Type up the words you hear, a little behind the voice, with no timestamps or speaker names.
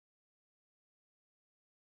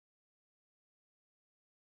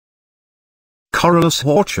Corallus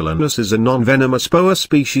hortulanus is a non-venomous boa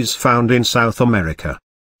species found in South America.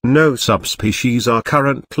 No subspecies are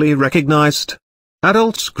currently recognized.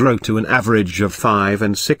 Adults grow to an average of 5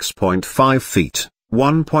 and 6.5 feet,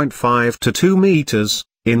 1.5 to 2 meters,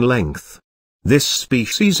 in length. This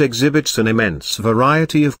species exhibits an immense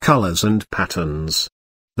variety of colors and patterns.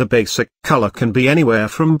 The basic color can be anywhere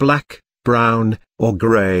from black, brown, or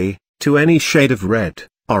gray, to any shade of red,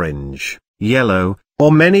 orange, yellow,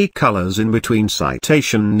 or many colors in between.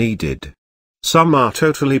 Citation needed. Some are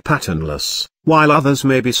totally patternless, while others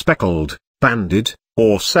may be speckled, banded,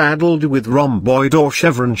 or saddled with rhomboid or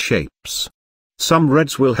chevron shapes. Some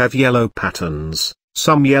reds will have yellow patterns,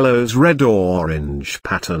 some yellows red or orange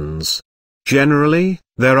patterns. Generally,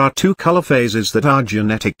 there are two color phases that are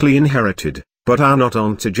genetically inherited, but are not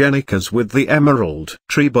ontogenic, as with the emerald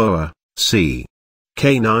tree boa, C.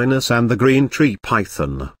 caninus, and the green tree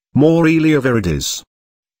python, Morelia viridis.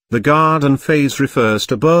 The garden phase refers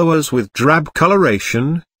to boas with drab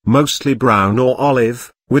coloration, mostly brown or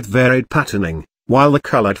olive, with varied patterning, while the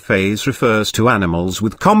colored phase refers to animals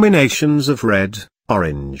with combinations of red,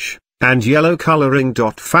 orange, and yellow coloring.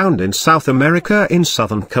 Found in South America in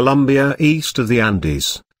southern Colombia east of the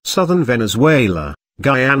Andes, southern Venezuela,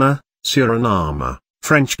 Guyana, Suriname,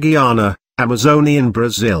 French Guiana, Amazonian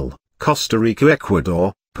Brazil, Costa Rica,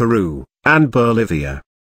 Ecuador, Peru, and Bolivia.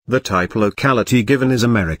 The type locality given is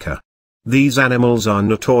America. These animals are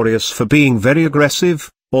notorious for being very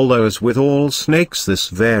aggressive, although as with all snakes this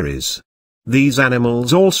varies. These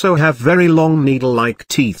animals also have very long needle-like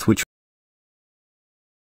teeth which